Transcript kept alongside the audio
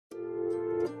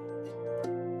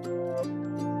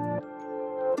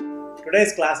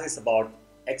Today's class is about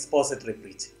expository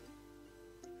preaching.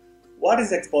 What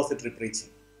is expository preaching?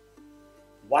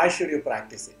 Why should you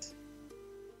practice it?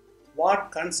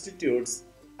 What constitutes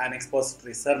an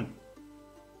expository sermon?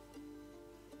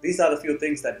 These are the few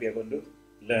things that we are going to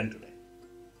learn today.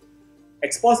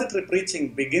 Expository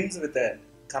preaching begins with a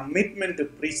commitment to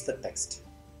preach the text.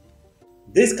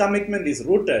 This commitment is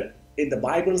rooted in the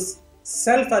Bible's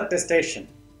self-attestation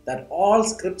that all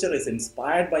scripture is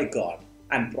inspired by God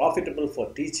and profitable for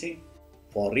teaching,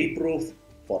 for reproof,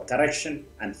 for correction,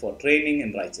 and for training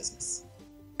in righteousness.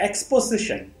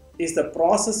 Exposition is the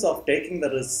process of taking the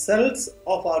results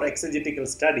of our exegetical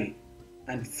study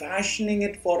and fashioning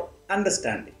it for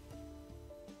understanding,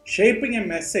 shaping a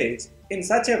message in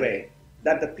such a way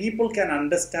that the people can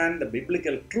understand the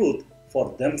biblical truth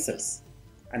for themselves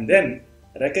and then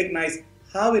recognize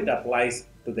how it applies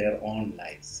to their own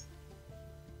lives.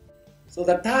 So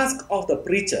the task of the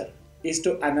preacher is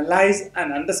to analyze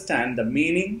and understand the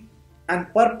meaning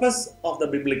and purpose of the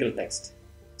biblical text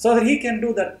so that he can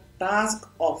do the task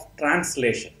of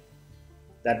translation.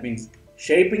 That means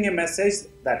shaping a message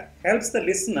that helps the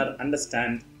listener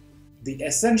understand the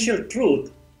essential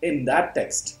truth in that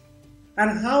text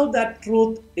and how that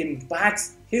truth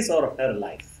impacts his or her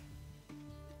life.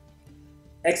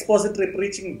 Expository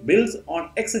preaching builds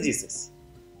on exegesis,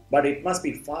 but it must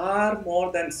be far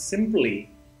more than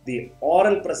simply the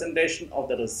oral presentation of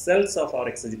the results of our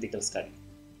exegetical study.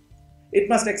 It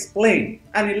must explain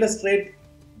and illustrate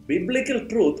biblical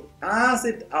truth as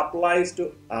it applies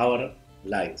to our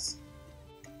lives.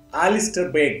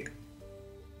 Alistair Begg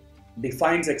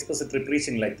defines expository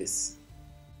preaching like this: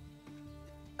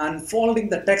 unfolding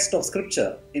the text of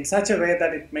scripture in such a way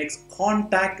that it makes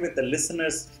contact with the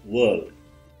listener's world,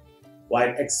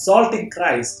 while exalting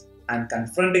Christ and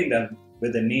confronting them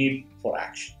with the need for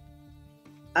action.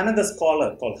 Another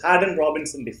scholar called Haddon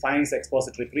Robinson defines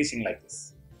expository preaching like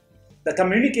this: the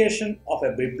communication of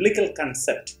a biblical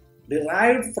concept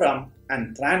derived from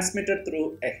and transmitted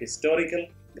through a historical,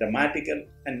 grammatical,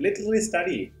 and literary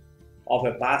study of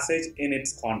a passage in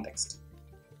its context,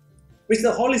 which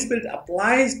the Holy Spirit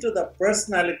applies to the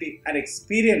personality and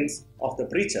experience of the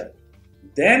preacher,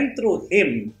 then through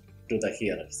him to the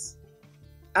hearers.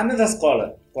 Another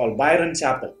scholar called Byron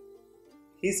Chappell,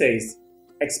 he says,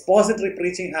 expository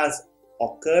preaching has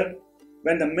occurred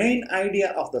when the main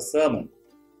idea of the sermon,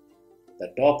 the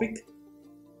topic,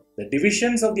 the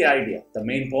divisions of the idea, the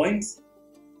main points,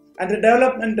 and the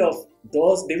development of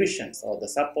those divisions or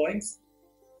the subpoints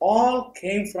all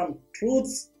came from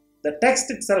truths the text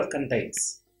itself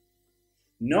contains.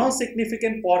 No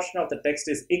significant portion of the text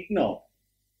is ignored.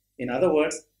 In other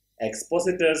words,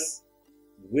 expositors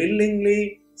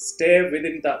willingly stay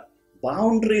within the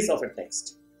boundaries of a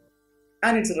text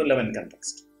and its relevant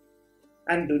context,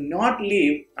 and do not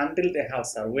leave until they have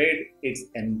surveyed its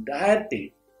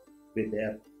entirety with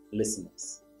their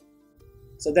listeners.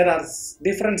 So there are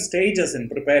different stages in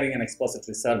preparing an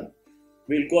expository sermon.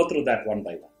 We'll go through that one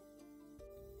by one.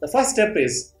 The first step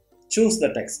is choose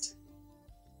the text.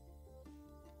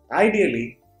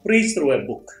 Ideally, preach through a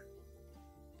book.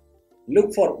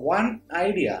 Look for one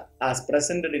idea as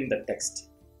presented in the text.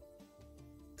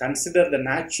 Consider the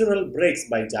natural breaks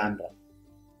by genre.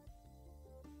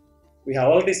 We have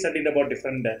already studied about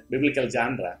different biblical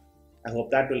genre. I hope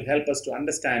that will help us to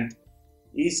understand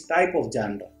each type of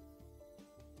genre.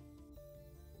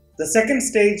 The second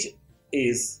stage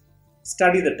is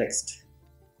study the text.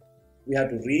 We have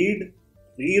to read,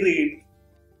 reread,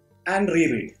 and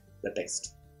reread the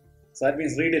text. So that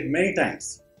means read it many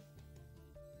times.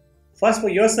 First for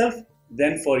yourself,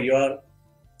 then for your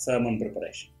sermon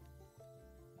preparation.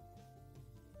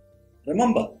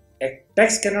 Remember, a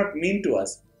text cannot mean to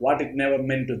us what it never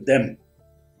meant to them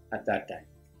at that time.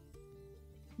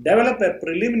 Develop a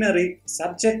preliminary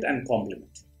subject and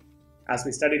complement, as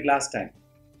we studied last time.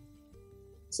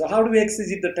 So how do we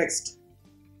exegete the text?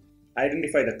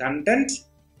 Identify the content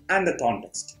and the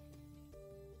context.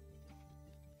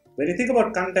 When you think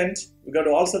about content, we got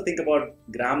to also think about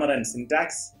grammar and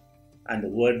syntax and the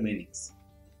word meanings.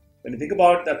 When you think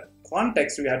about the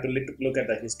context, we have to look at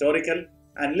the historical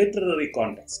and literary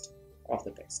context of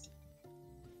the text.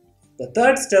 The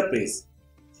third step is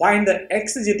find the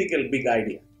exegetical big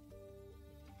idea.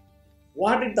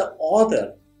 What did the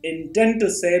author intend to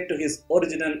say to his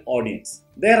original audience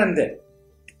there and then?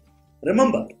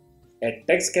 Remember, a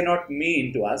text cannot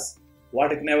mean to us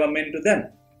what it never meant to them.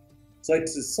 So it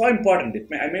is so important.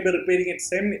 I may be repeating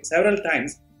it several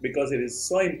times because it is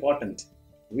so important.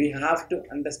 We have to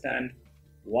understand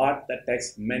what the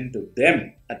text meant to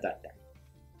them at that time.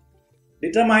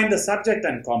 Determine the subject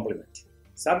and complement.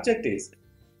 Subject is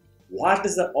what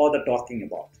is the author talking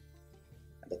about?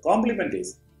 And the complement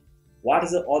is, what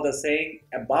is the author saying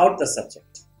about the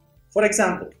subject? For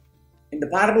example, in the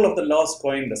parable of the lost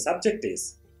coin, the subject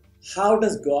is, how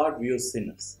does God view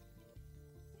sinners?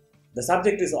 The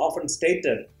subject is often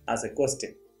stated as a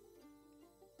question.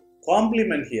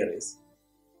 Complement here is,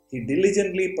 he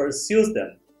diligently pursues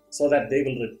them so that they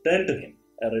will return to him,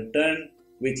 a return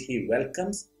which he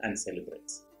welcomes and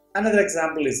celebrates. Another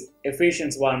example is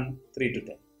Ephesians 1,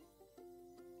 3-10.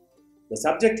 The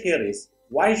subject here is,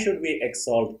 why should we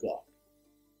exalt God?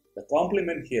 The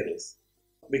complement here is,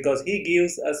 because he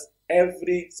gives us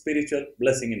every spiritual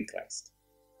blessing in Christ.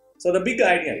 So the big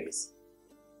idea is,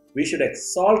 we should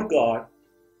exalt God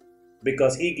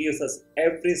because he gives us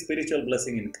every spiritual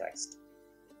blessing in Christ.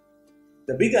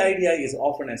 The big idea is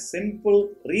often a simple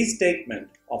restatement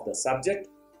of the subject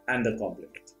and the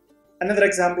complement. Another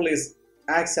example is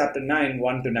Acts chapter 9,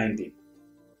 1-19.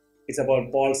 It's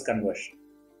about Paul's conversion.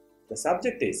 The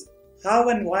subject is, how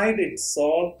and why did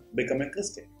Saul become a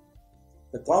Christian?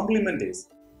 The complement is,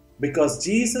 because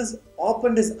Jesus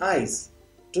opened his eyes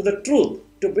to the truth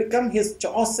to become his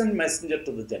chosen messenger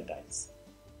to the Gentiles.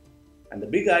 And the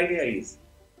big idea is,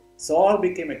 Saul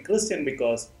became a Christian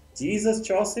because Jesus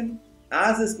chose him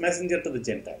as his messenger to the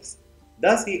Gentiles.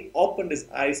 Thus he opened his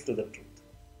eyes to the truth.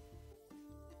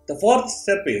 The fourth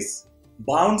step is,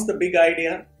 bounce the big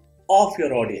idea of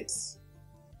your audience.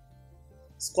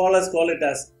 Scholars call it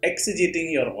as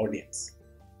exegeting your audience.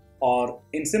 Or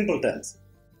in simple terms,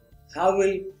 how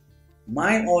will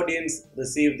my audience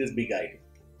receive this big idea?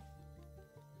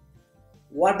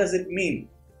 What does it mean?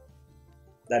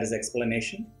 That is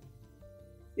explanation.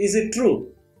 Is it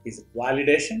true? Is it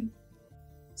validation?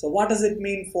 So what does it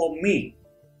mean for me?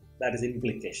 That is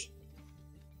implication.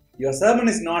 Your sermon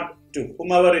is not to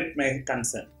whomever it may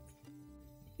concern.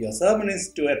 Your sermon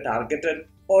is to a targeted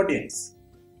audience.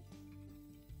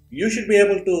 You should be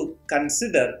able to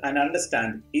consider and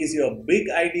understand, is your big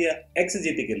idea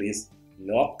exegetical, is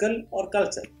local or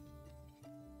cultural?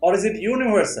 Or is it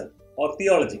universal or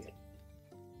theological?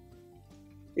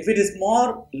 If it is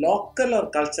more local or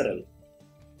cultural,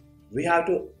 we have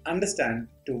to understand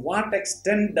to what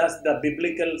extent does the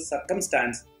biblical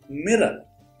circumstance mirror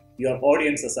your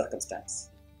audience's circumstance?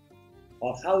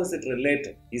 Or how is it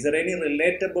related? Is there any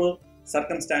relatable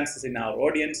circumstances in our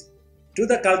audience to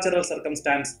the cultural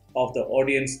circumstance of the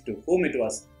audience to whom it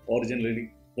was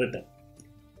originally written?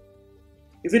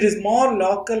 If it is more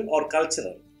local or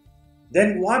cultural,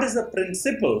 then what is the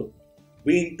principle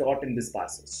being taught in this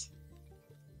passage?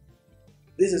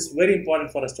 This is very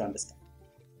important for us to understand,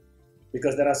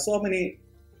 because there are so many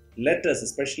letters,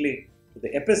 especially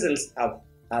the epistles, are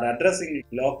addressing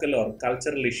local or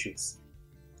cultural issues.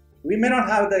 We may not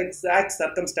have the exact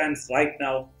circumstance right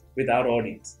now with our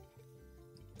audience.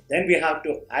 Then we have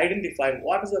to identify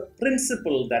what is the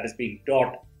principle that is being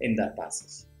taught in that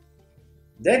passage.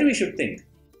 Then we should think,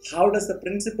 how does the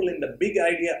principle in the big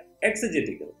idea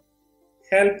exegetical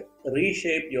help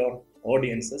reshape your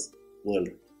audience's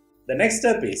worldview? The next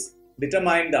step is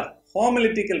determine the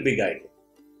homiletical big idea.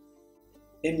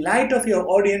 In light of your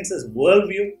audience's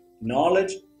worldview,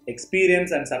 knowledge,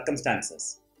 experience, and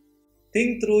circumstances,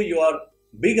 think through your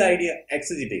big idea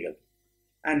exegetical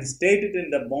and state it in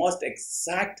the most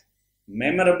exact,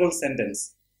 memorable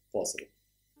sentence possible.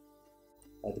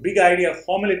 The big idea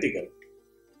homiletical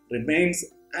remains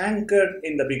anchored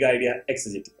in the big idea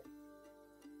exegetical.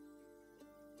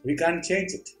 We can't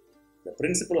change it. The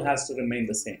principle has to remain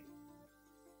the same.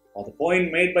 Or the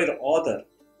point made by the author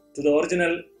to the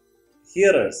original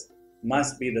hearers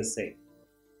must be the same.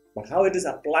 But how it is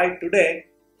applied today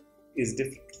is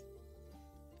different.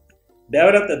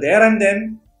 Develop the there and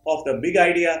then of the big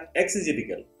idea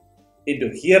exegetical into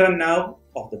here and now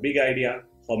of the big idea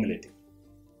homiletical.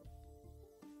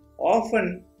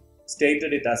 Often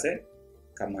stated it as a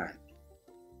command.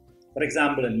 For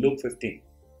example, in Luke 15,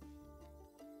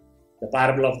 the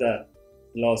parable of the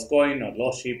lost coin or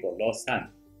lost sheep or lost son.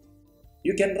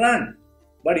 You can run,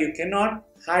 but you cannot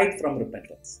hide from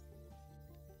repentance.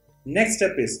 Next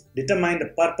step is determine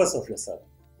the purpose of your sermon.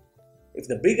 If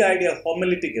the big idea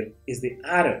homiletical is the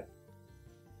arrow,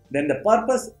 then the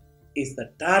purpose is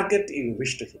the target you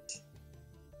wish to hit.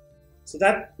 So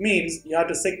that means you have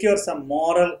to secure some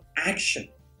moral action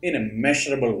in a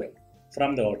measurable way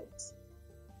from the audience.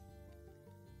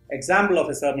 Example of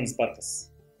a sermon's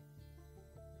purpose.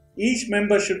 Each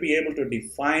member should be able to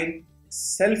define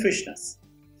selfishness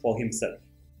for himself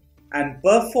and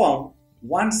perform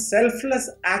one selfless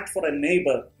act for a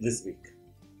neighbor this week.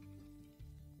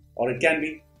 Or it can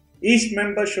be, each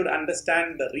member should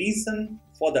understand the reason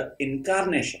for the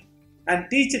incarnation and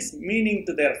teach its meaning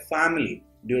to their family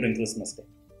during Christmas Day.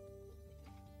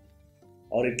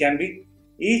 Or it can be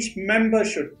each member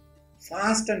should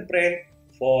fast and pray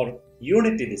for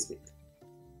unity this week.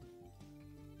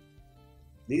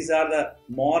 These are the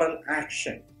moral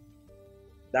action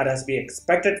that has to be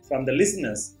expected from the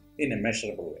listeners in a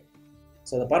measurable way.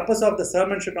 So the purpose of the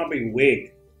sermon should not be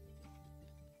vague.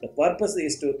 The purpose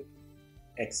is to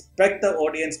expect the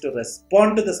audience to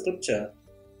respond to the scripture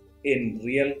in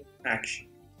real action.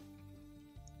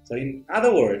 So in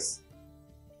other words,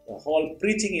 the whole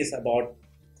preaching is about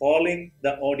calling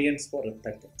the audience for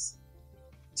repentance.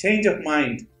 Change of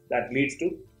mind that leads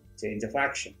to change of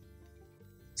action.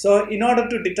 So in order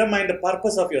to determine the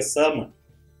purpose of your sermon,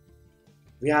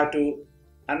 we have to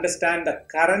understand the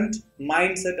current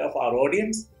mindset of our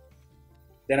audience.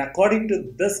 Then according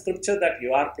to the scripture that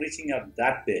you are preaching of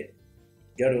that day,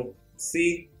 you have to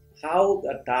see how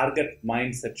the target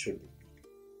mindset should be.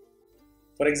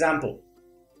 For example,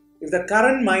 if the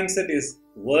current mindset is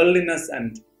worldliness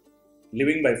and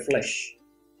living by flesh,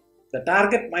 the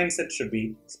target mindset should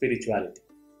be spirituality.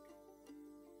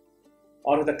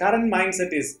 Or if the current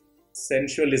mindset is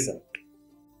sensualism,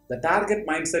 the target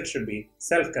mindset should be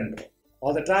self-control.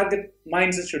 Or the target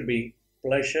mindset should be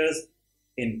pleasures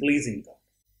in pleasing God.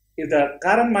 If the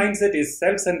current mindset is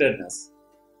self-centeredness,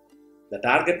 the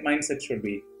target mindset should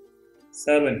be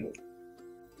servanthood.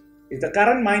 If the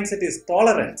current mindset is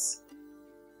tolerance,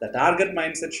 the target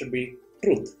mindset should be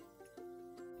truth.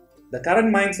 The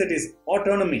current mindset is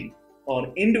autonomy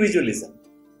or individualism.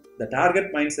 The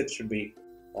target mindset should be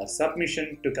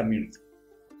submission to community.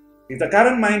 If the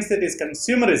current mindset is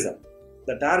consumerism,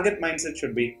 the target mindset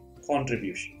should be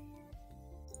contribution.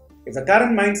 If the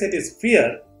current mindset is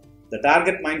fear, the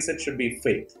target mindset should be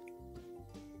faith.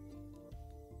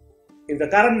 If the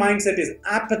current mindset is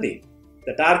apathy,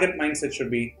 the target mindset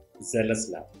should be zealous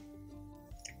love.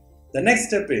 The next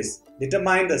step is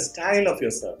determine the style of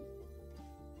your sermon.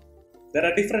 There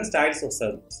are different styles of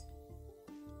sermons.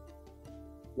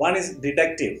 One is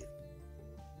deductive.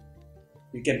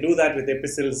 You can do that with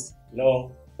epistles,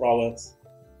 law, proverbs.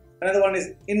 Another one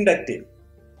is inductive.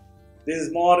 This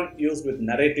is more used with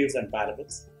narratives and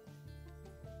parables.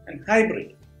 And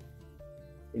hybrid.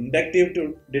 Inductive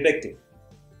to deductive.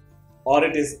 Or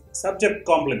it is subject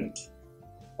complement.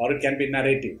 Or it can be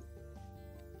narrative.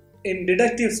 In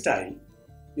deductive style,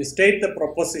 you state the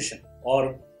proposition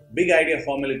or big idea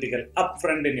homiletical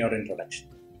upfront in your introduction.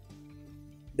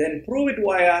 Then prove it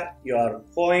via your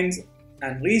points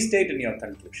and restate in your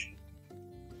conclusion.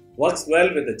 Works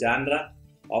well with the genre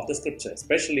of the scripture,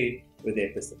 especially with the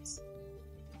epistles.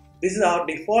 This is our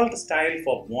default style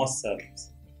for most sermons.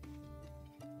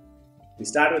 We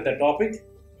start with a topic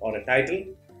or a title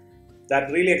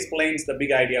that really explains the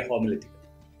big idea homiletical.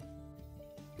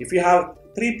 If you have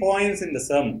 3 points in the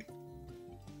sermon,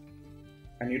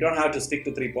 and you don't have to stick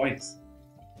to 3 points,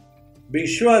 be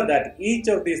sure that each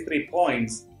of these 3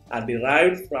 points are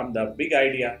derived from the big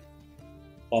idea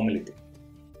homiletical.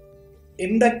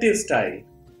 Inductive style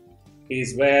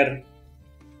is where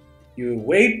you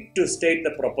wait to state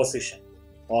the proposition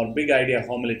or big idea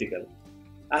homiletical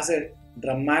as a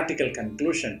dramatical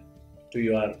conclusion to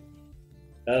your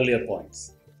earlier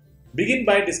points. Begin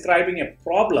by describing a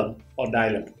problem or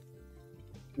dilemma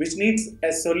which needs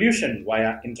a solution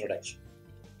via introduction.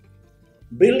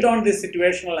 Build on this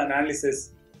situational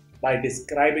analysis by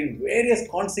describing various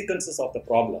consequences of the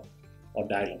problem or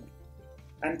dilemma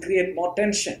and create more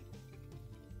tension.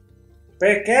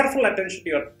 Pay careful attention to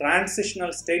your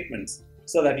transitional statements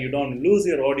so that you don't lose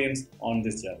your audience on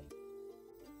this journey.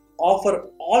 Offer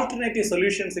alternative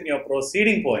solutions in your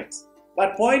proceeding points,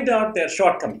 but point out their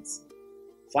shortcomings.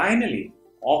 Finally,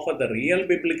 offer the real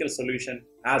biblical solution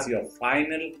as your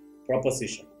final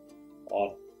proposition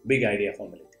or big idea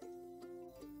homiletical.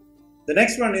 The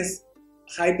next one is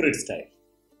hybrid style.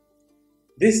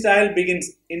 This style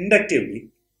begins inductively,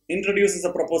 introduces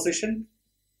a proposition,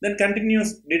 then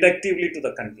continues deductively to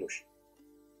the conclusion.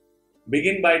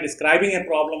 Begin by describing a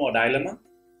problem or dilemma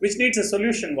which needs a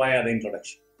solution via the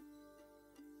introduction.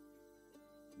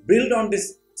 Build on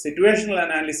this situational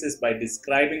analysis by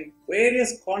describing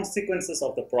various consequences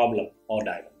of the problem or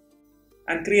dilemma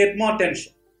and create more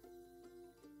tension.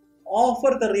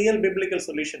 Offer the real biblical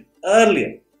solution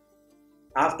earlier,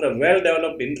 after a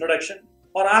well-developed introduction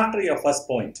or after your first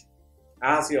point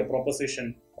as your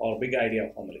proposition or big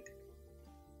idea homiletical.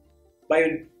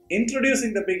 By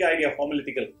introducing the big idea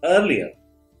homiletical earlier,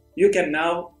 you can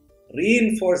now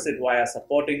reinforce it via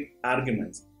supporting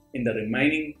arguments in the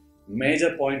remaining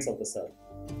major points of the sermon.